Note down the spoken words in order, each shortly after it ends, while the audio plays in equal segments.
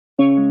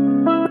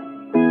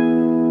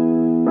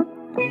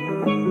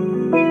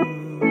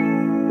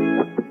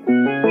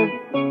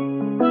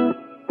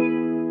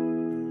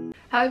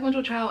Hello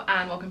everyone, ciao,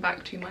 and welcome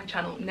back to my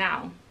channel.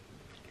 Now,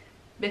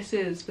 this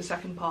is the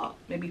second part,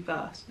 maybe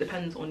first,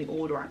 depends on the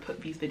order I put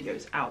these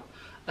videos out,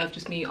 of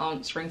just me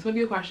answering some of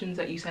your questions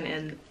that you sent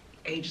in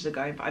ages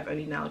ago, but I've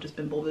only now just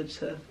been bothered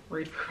to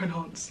read through an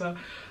answer.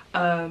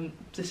 So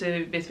this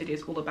video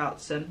is all about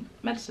some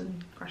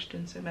medicine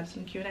questions, so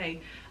medicine Q&A,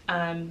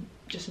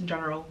 just in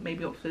general,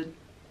 maybe Oxford,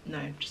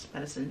 no, just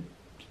medicine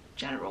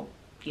general,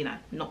 you know,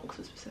 not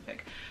Oxford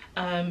specific.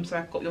 So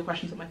I've got your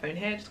questions on my phone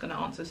here, just going to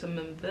answer some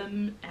of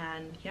them,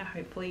 and yeah,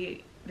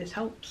 hopefully this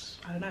helps.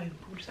 I don't know,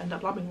 probably just end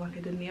up blabbing like I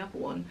did in the other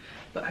one,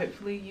 but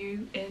hopefully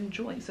you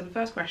enjoy. So the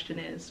first question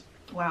is,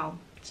 wow,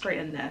 straight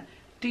in there,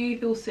 do you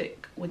feel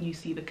sick when you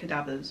see the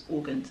cadavers,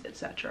 organs,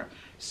 etc.?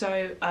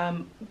 So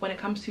when it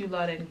comes to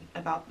learning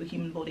about the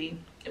human body,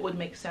 it would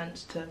make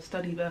sense to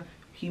study the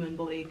human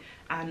body,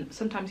 and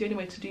sometimes the only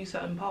way to do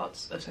certain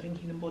parts of studying the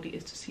human body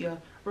is to see a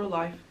real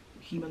life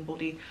human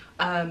body.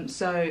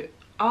 So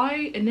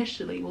I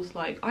initially was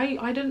like,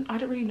 I don't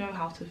really know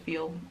how to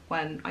feel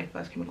when I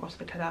first came across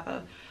the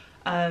cadaver.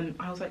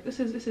 I was like, this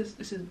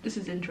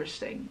is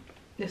interesting.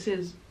 This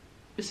is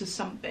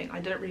something. I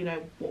didn't really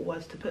know what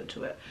words to put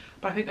to it,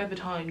 but I think over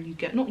time you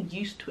get not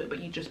used to it, but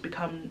you just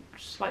become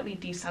slightly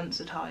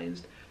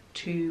desensitized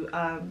to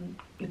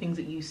the things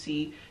that you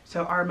see.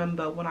 So I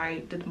remember when I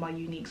did my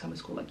unique summer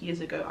school like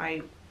years ago,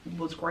 I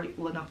was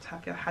grateful enough to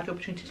have the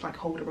opportunity to like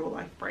hold a real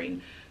life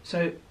brain.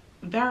 So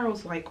there I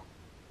was like,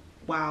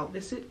 wow,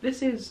 this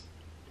is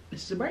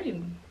a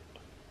brain.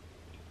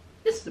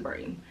 This is a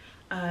brain.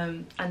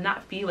 And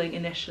that feeling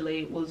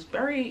initially was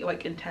very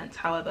like intense.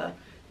 However,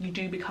 you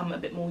do become a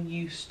bit more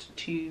used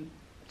to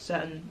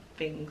certain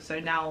things. So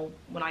now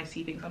when I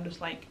see things, I'm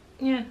just like,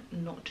 yeah,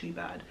 not too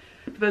bad.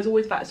 But there's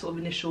always that sort of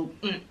initial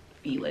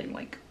feeling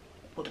like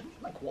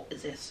what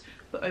is this?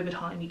 But over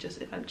time you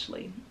just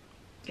eventually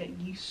get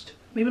used,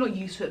 maybe not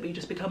used to it, but you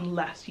just become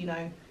less, you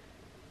know,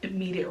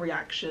 immediate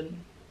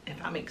reaction, if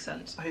that makes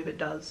sense. I hope it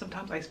does.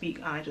 Sometimes I speak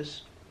and I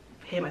just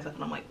hear myself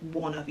and I'm like,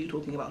 what are you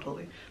talking about,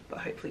 Tolu? But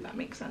hopefully that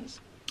makes sense.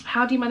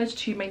 How do you manage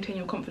to maintain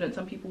your confidence?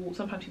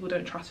 Sometimes people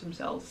don't trust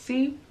themselves.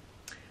 See,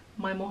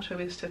 my motto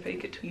is to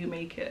fake it till you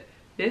make it.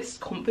 This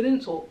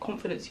confidence, or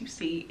confidence you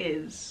see,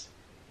 is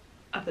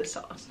a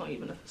facade. It's not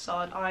even a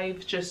facade.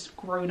 I've just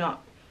grown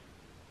up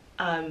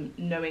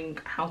knowing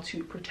how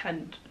to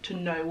pretend to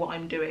know what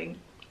I'm doing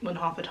when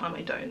half the time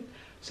I don't.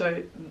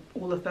 So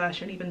all the first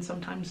year, and even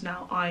sometimes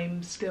now,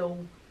 I'm still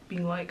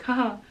being like,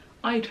 haha,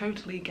 I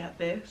totally get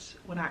this,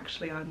 when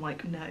actually I'm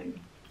like, no,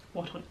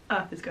 what on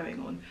earth is going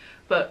on?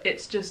 But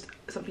it's just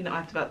something that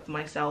I've developed for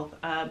myself.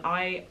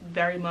 I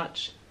very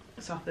much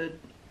suffered,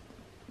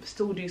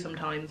 still do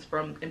sometimes,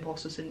 from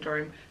imposter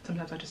syndrome.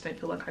 Sometimes I just don't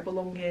feel like I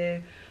belong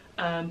here,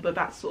 but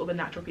that's sort of a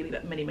natural feeling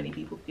that many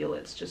people feel.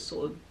 It's just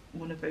sort of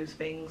one of those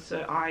things.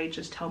 So I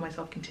just tell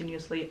myself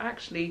continuously,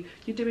 actually,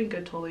 you're doing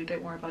good, Tolu,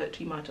 don't worry about it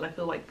too much. And I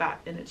feel like that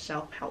in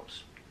itself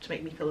helps to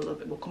make me feel a little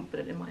bit more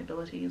confident in my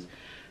abilities.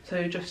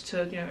 So just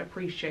to, you know,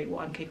 appreciate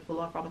what I'm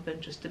capable of rather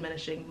than just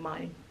diminishing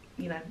my,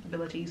 you know,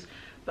 abilities.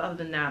 But other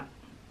than that,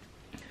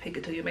 fake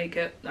it till you make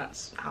it.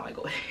 That's how I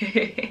got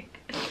here.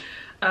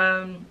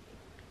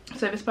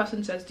 So this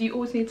person says, do you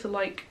always need to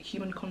like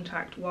human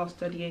contact while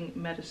studying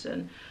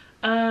medicine?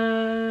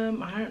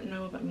 I don't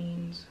know what that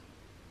means.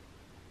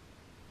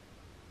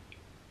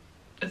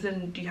 As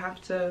in, do you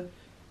have to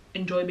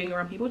enjoy being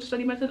around people to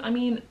study medicine? I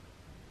mean,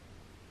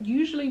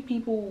 usually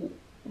people,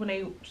 when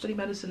they study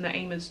medicine, their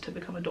aim is to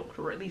become a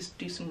doctor or at least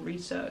do some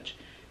research,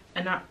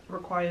 and that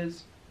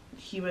requires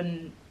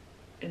human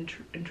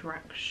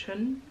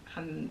interaction,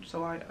 and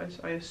so I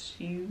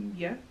assume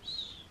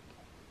yes,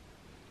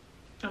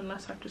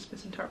 unless I've just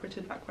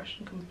misinterpreted that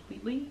question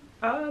completely.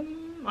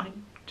 I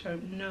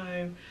don't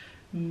know.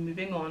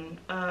 Moving on.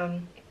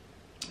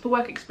 For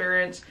work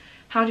experience,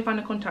 how do you find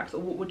the contacts,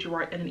 or what would you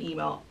write in an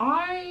email?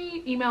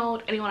 I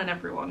emailed anyone and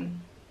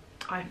everyone.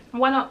 I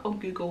went up on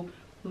Google,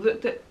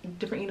 looked at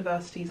different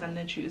universities and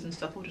their tutors and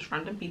stuff, or just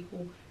random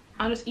people,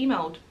 and just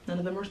emailed. None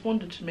of them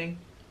responded to me,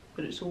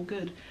 but it's all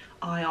good.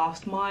 I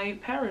asked my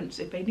parents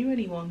if they knew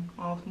anyone.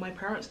 I asked my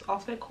parents to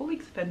ask their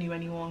colleagues if they knew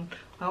anyone.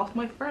 I asked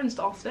my friends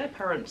to ask their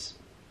parents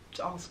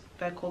to ask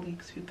their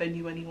colleagues if they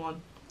knew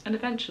anyone. And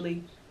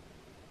eventually,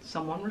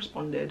 someone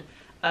responded.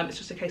 It's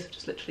just a case of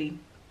just literally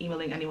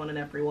emailing anyone and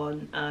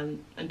everyone,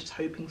 and just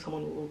hoping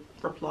someone will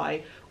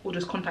reply, or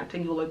just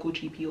contacting your local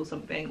GP or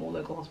something, or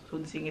local hospital,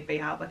 and seeing if they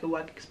have like a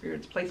work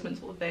experience placement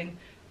sort of thing,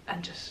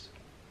 and just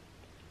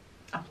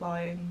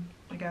applying.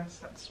 I guess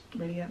that's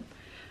really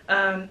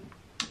it.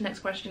 Next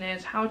question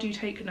is, how do you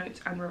take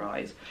notes and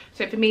revise?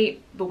 So for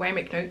me, the way I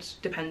make notes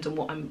depends on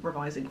what I'm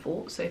revising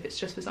for. So if it's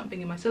just for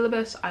something in my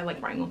syllabus, I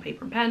like writing on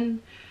paper and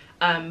pen.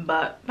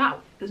 But that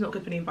is not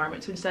good for the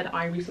environment, so instead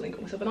I recently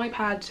got myself an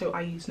iPad, so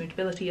I use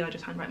Notability and I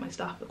just handwrite my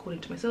stuff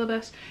according to my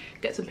syllabus,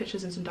 get some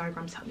pictures and some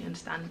diagrams to help me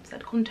understand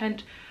said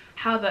content.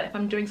 However, if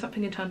I'm doing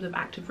something in terms of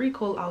active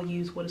recall, I'll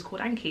use what is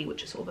called ENQUIRIES,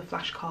 which is sort of a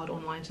flashcard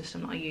online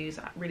system that I use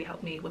that really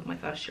helped me with my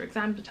first year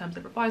exams in terms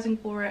of revising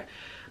for it.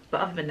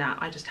 But other than that,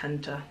 I just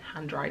tend to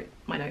handwrite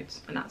my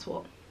notes, and that's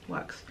what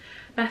works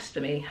best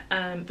for me.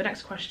 The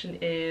next question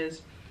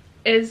is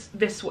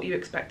this what you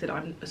expected?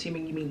 I'm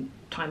assuming you mean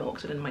time at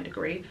Oxford in my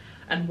degree,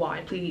 and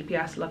why? Please,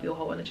 PS, love your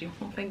whole energy.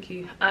 Oh, thank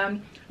you.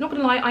 Not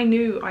gonna lie, I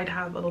knew I'd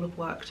have a lot of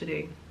work to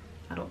do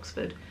at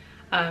Oxford.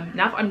 Now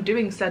that I'm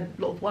doing said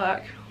lot of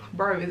work,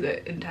 bro, is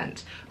it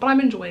intense, but I'm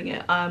enjoying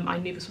it. I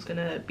knew this was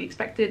gonna be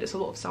expected. It's a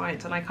lot of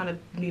science, and I kind of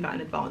knew that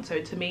in advance,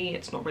 so to me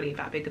it's not really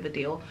that big of a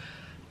deal,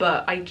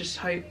 but I just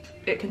hope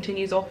it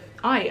continues off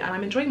and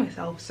I'm enjoying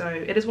myself, so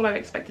it is what I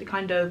expected,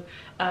 kind of.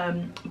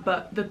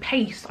 But the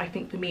pace, I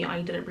think for me,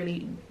 I didn't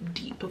really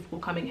deep before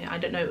coming here. I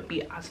don't know it would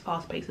be as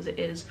fast paced as it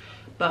is,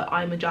 but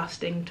I'm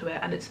adjusting to it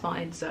and it's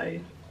fine, so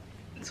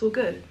it's all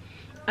good.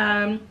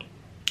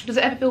 Does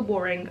it ever feel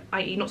boring,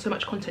 i.e. not so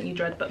much content you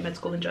dread, but med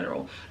school in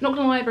general? Not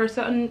gonna lie, there are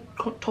certain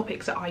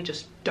topics that I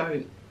just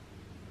don't,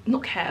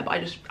 not care, but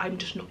I'm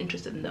just not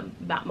interested in them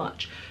that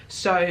much.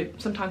 So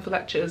sometimes for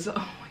lectures, oh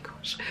my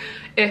gosh,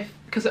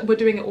 because we're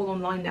doing it all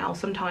online now,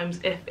 sometimes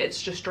if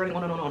it's just drilling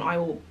on and on, I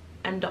will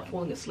end up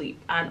falling asleep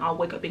and I'll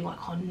wake up being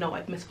like, oh no,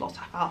 I've missed the last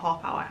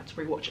half hour, I have to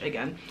rewatch it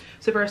again.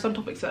 So there are some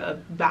topics that are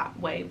that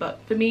way, but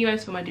for me,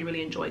 most of them I do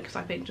really enjoy, because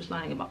I think just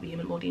learning about the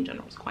human body in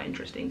general is quite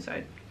interesting,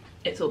 so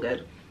it's all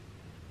good.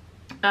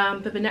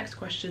 But the next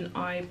question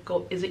I've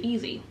got, is it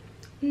easy?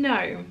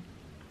 No,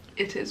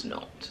 it is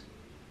not.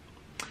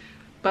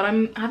 But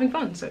I'm having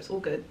fun, so it's all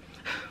good.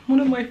 One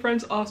of my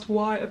friends asked,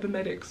 why are the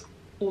medics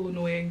all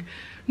annoying?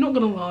 Not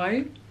gonna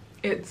lie,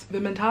 it's the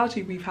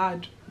mentality we've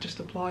had just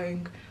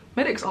applying.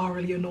 Medics are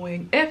really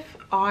annoying. If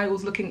I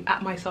was looking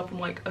at myself from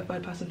like a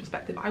third person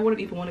perspective, I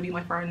wouldn't even want to be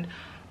my friend.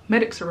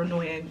 Medics are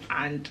annoying,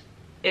 and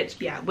it's,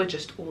 yeah, we're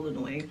just all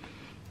annoying.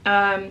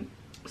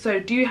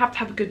 So do you have to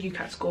have a good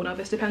UCAT score? Now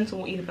this depends on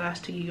what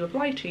university you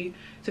apply to.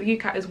 So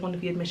UCAT is one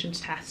of the admissions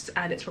tests,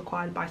 and it's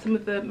required by some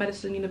of the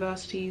medicine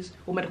universities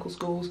or medical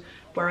schools,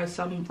 whereas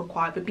some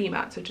require the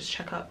BMAT. So just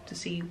check up to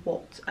see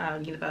what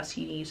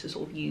university you need to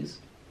sort of use,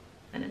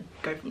 and then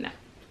go from there.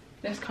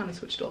 Let's kind of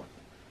switched off.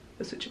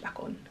 Let's switch it back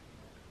on.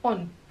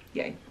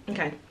 Yay.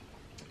 Okay.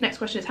 Next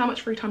question is, how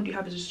much free time do you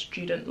have as a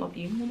student? Love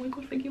you. Oh my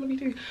god, thank you, love you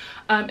too.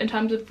 In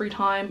terms of free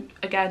time,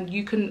 again,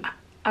 you can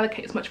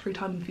allocate as much free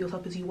time for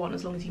yourself as you want,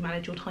 as long as you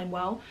manage your time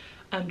well.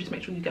 Just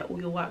make sure you get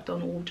all your work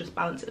done, or just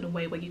balance it in a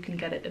way where you can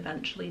get it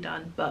eventually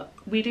done. But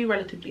we do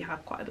relatively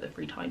have quite a bit of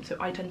free time, so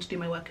I tend to do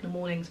my work in the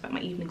mornings, but my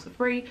evenings are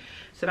free.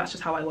 So that's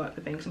just how I work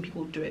with things. Some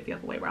people do it the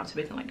other way around, so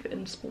they can like fit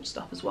in sports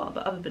stuff as well.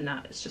 But other than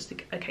that, it's just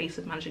a case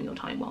of managing your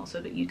time well,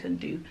 so that you can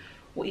do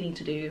what you need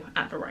to do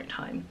at the right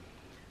time.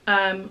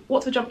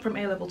 What's the jump from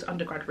A-level to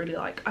undergrad really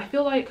like? I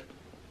feel like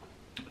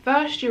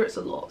first year it's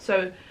a lot.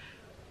 So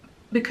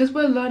because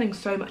we're learning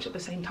so much at the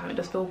same time, it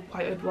does feel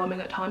quite overwhelming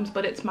at times,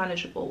 but it's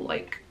manageable.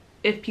 Like,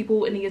 if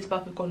people in the years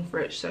above have gone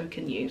through it, so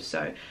can you.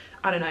 So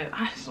I don't know,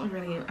 it's not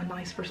really a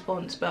nice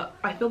response, but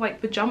I feel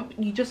like the jump,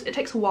 it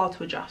takes a while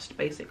to adjust,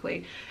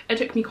 basically. It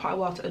took me quite a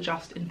while to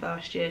adjust in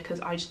first year, because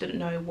I just didn't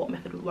know what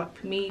method would work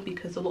for me,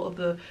 because a lot of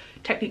the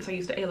techniques I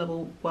used at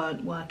A-level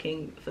weren't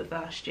working for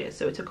first year,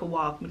 so it took a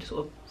while for me to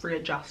sort of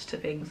readjust to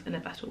things in a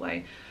better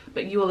way.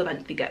 But you will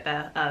eventually get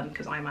there,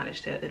 because I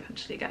managed to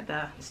eventually get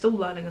there. Still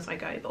learning as I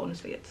go, but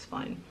honestly it's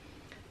fine.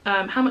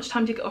 How much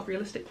time do you get off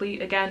realistically?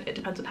 Again, it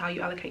depends on how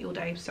you allocate your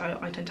day, so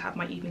I tend to have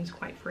my evenings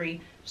quite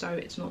free, so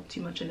it's not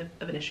too much of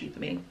an issue for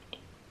me.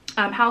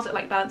 How's it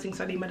like balancing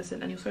studying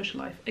medicine and your social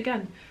life?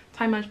 Again,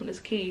 time management is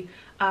key.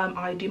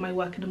 I do my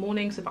work in the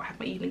morning, so that I have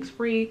my evenings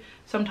free.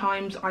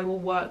 Sometimes I will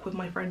work with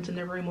my friends in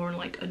their room, or in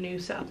like a new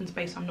setup and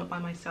space. I'm not by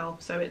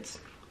myself, so it's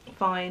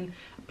fine.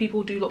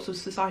 People do lots of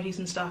societies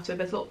and stuff, so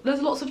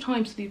there's lots of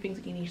times to do things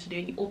that you need to do.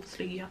 And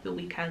obviously you have your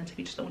weekends if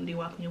you just don't want to do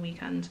work on your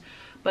weekends,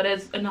 but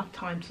there's enough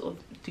time to sort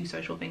of do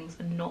social things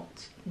and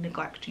not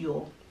neglect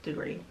your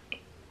degree.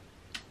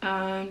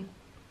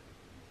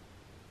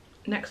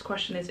 Next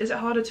question is it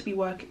harder to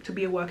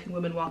be a working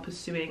woman while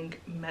pursuing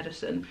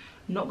medicine?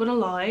 Not gonna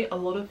lie, a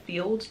lot of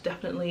fields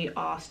definitely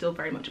are still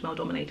very much male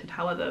dominated.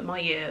 However, my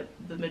year,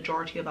 the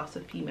majority of us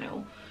are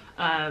female.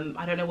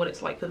 I don't know what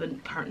it's like for the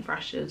current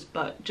freshers,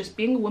 but just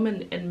being a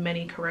woman in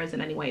many careers in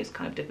any way is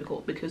kind of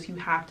difficult, because you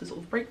have to sort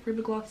of break through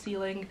the glass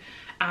ceiling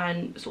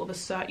and sort of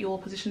assert your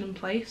position in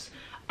place.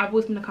 I've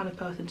always been the kind of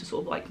person to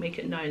sort of like make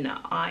it known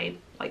that I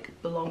like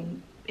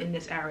belong in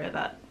this area,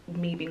 that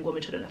me being a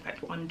woman shouldn't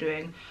affect what I'm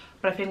doing.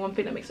 But I think one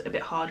thing that makes it a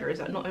bit harder is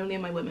that not only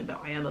am I a woman, but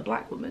I am a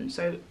black woman,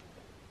 so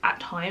at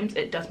times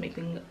it does make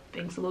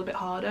things a little bit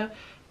harder.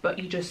 But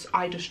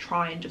I just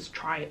try and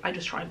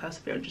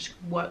persevere and just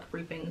work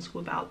through things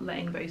without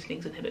letting those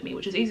things inhibit me,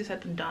 which is easier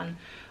said than done.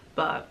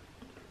 But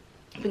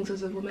things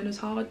as a woman is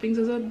hard, things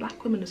as a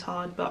black woman is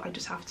hard, but I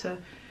just have to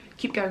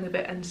keep going with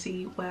it and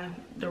see where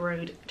the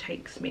road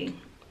takes me.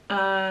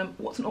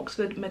 What's an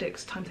Oxford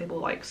medics timetable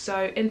like?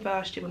 So in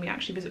first year, when we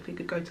actually physically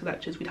could go to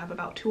lectures, we'd have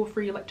about 2 or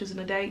 3 lectures in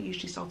a day,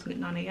 usually starting at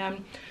 9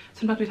 AM.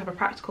 Sometimes we'd have a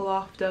practical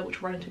after,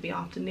 which run into the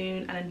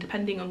afternoon, and then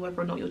depending on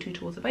whether or not your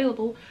tutor was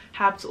available,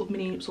 have sort of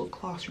mini sort of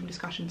classroom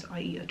discussions,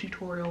 i.e. a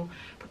tutorial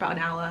for about an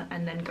hour,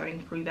 and then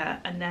going through there.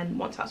 And then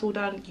once that's all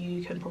done,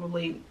 we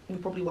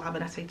probably will have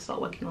an essay to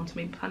start working on, to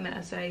maybe plan that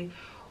essay,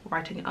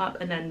 writing it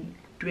up, and then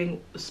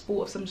doing a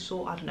sport of some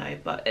sort. I don't know,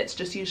 but it's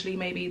just usually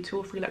maybe 2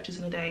 or 3 lectures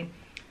in a day,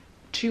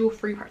 2 or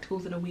 3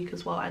 practicals in a week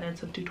as well, and then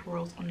some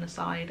tutorials on the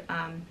side.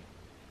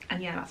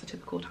 And yeah, that's a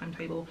typical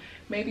timetable.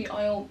 Maybe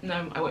I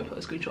won't put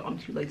a screenshot, I'm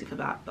too lazy for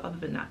that, but other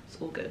than that, it's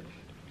all good.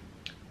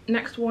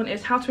 Next one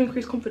is how to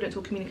increase confidence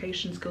or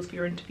communication skills for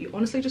your interview.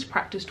 Honestly, just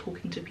practice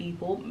talking to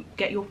people.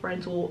 Get your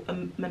friends or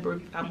a member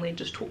of your family and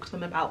just talk to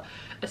them about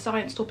a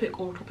science topic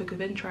or a topic of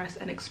interest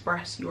and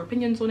express your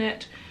opinions on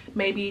it.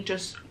 Maybe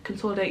just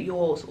consolidate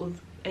your sort of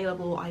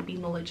A-level IB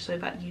knowledge so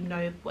that you know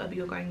if whatever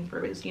you're going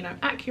through is, you know,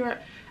 accurate.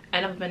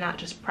 And other than that,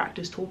 just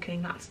practice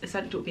talking. That's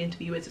essentially what the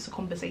interview is. It's a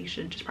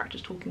conversation. Just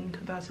practice talking and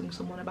conversing with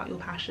someone about your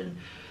passion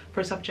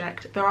for a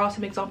subject. There are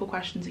some example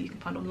questions that you can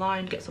find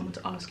online. Get someone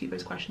to ask you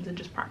those questions and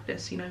just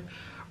practice, you know,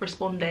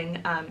 responding,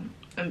 and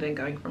then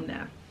going from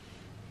there.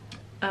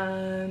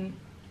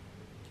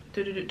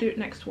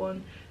 Next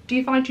one. Do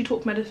you find you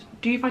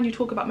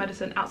talk about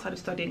medicine outside of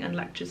studying and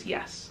lectures?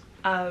 Yes.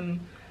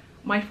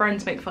 My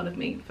friends make fun of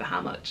me for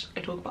how much I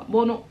talk about,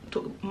 well, not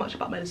talk much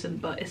about medicine,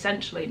 but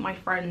essentially my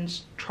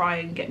friends try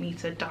and get me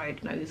to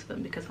diagnose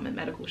them because I'm a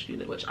medical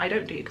student, which I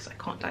don't do because I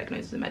can't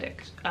diagnose the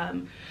medic.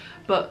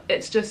 But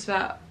it's just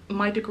that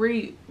my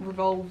degree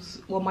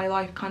revolves, well, my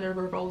life kind of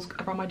revolves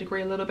around my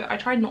degree a little bit. I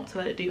try not to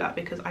let it do that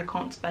because I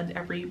can't spend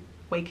every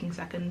waking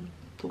second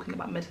talking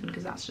about medicine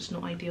because that's just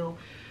not ideal.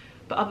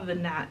 But other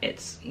than that,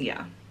 it's,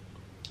 yeah,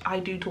 I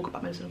do talk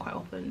about medicine quite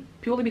often,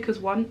 purely because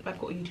 1, I've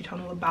got a YouTube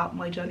channel about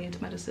my journey into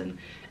medicine,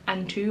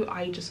 and 2,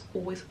 I just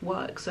always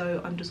work,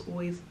 so I'm just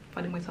always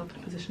finding myself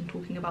in a position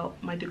talking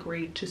about my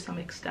degree to some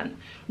extent.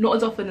 Not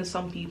as often as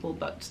some people,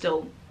 but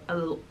still a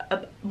little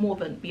more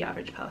than the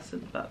average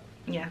person, but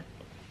yeah.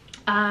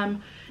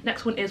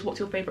 Next one is, what's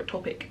your favourite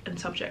topic and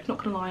subject? Not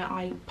gonna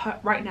lie,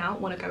 right now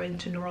want to go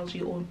into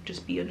neurology or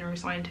just be a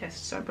neuroscientist,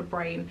 so the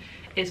brain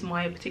is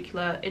my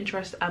particular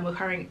interest, and we're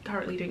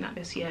currently doing that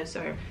this year,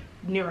 so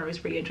neuro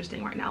is really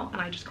interesting right now,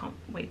 and I just can't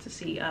wait to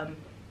see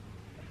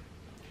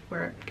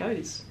where it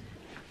goes.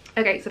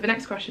 Okay, so the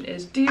next question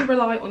is, do you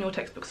rely on your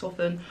textbooks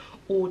often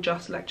or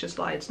just lecture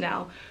slides?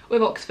 Now,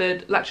 with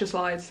Oxford, lecture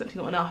slides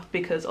simply not enough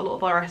because a lot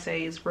of our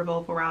essays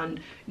revolve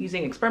around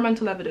using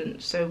experimental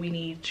evidence, so we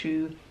need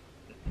to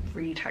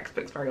read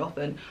textbooks very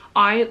often.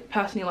 I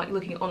personally like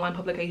looking at online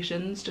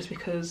publications just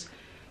because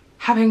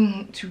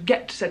having to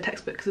get to said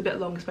textbook is a bit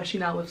long, especially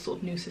now with sort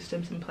of new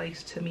systems in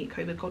place to meet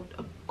COVID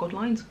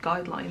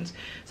guidelines.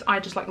 So I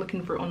just like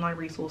looking through online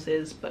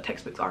resources, but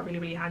textbooks are really,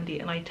 really handy,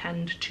 and I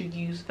tend to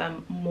use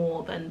them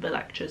more than the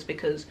lectures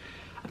because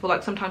I feel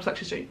like sometimes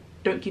lectures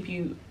don't give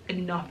you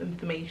enough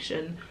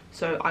information,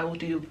 so I will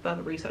do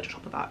further research on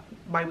top of that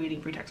by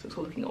reading through textbooks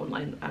or looking at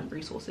online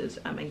resources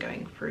and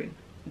going through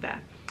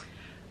there.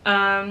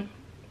 Let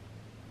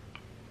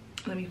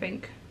me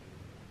think.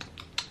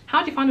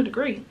 How do you find a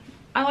degree?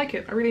 I like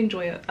it. I really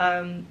enjoy it.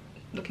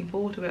 Looking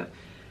forward to it.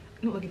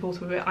 Not looking forward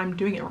to it, I'm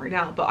doing it right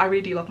now, but I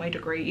really do love my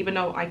degree. Even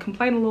though I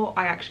complain a lot,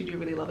 I actually do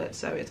really love it,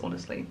 so it's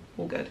honestly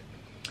all good.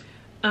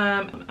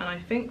 And I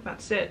think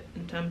that's it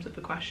in terms of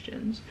the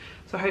questions.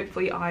 So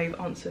hopefully I've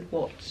answered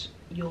what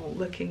you're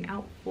looking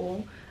out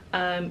for.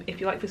 If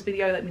you like this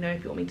video, let me know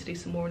if you want me to do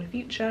some more in the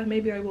future.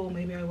 Maybe I will,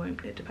 maybe I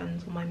won't. It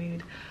depends on my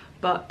mood.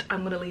 But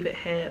I'm gonna leave it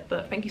here.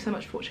 But thank you so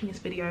much for watching this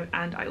video,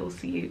 and I will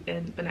see you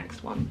in the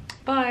next one.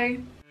 Bye!